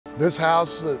This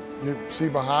house that you see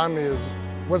behind me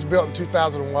was built in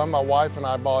 2001. My wife and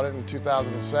I bought it in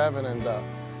 2007, and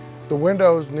the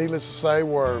windows, needless to say,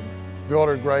 were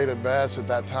builder grade at best at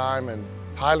that time and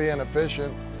highly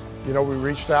inefficient. You know, we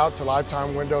reached out to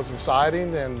Lifetime Windows and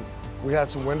Siding, and we had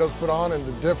some windows put on, and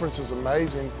the difference is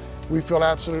amazing. We feel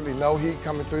absolutely no heat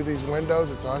coming through these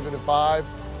windows. It's 105.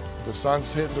 The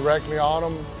sun's hitting directly on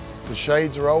them. The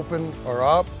shades are open or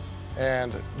up,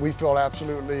 and we feel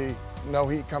absolutely no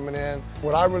heat coming in.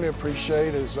 What I really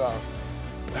appreciate is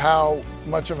how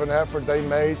much of an effort they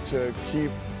made to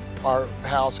keep our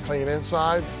house clean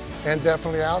inside and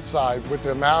definitely outside. With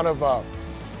the amount of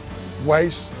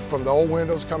waste from the old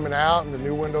windows coming out and the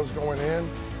new windows going in,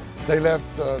 they left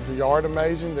the yard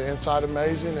amazing, the inside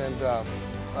amazing, and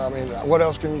I mean, what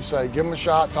else can you say? Give them a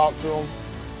shot, talk to them.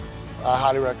 I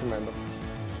highly recommend them.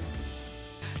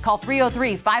 Call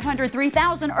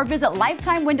 303-500-3000 or visit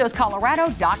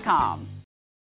lifetimewindowscolorado.com.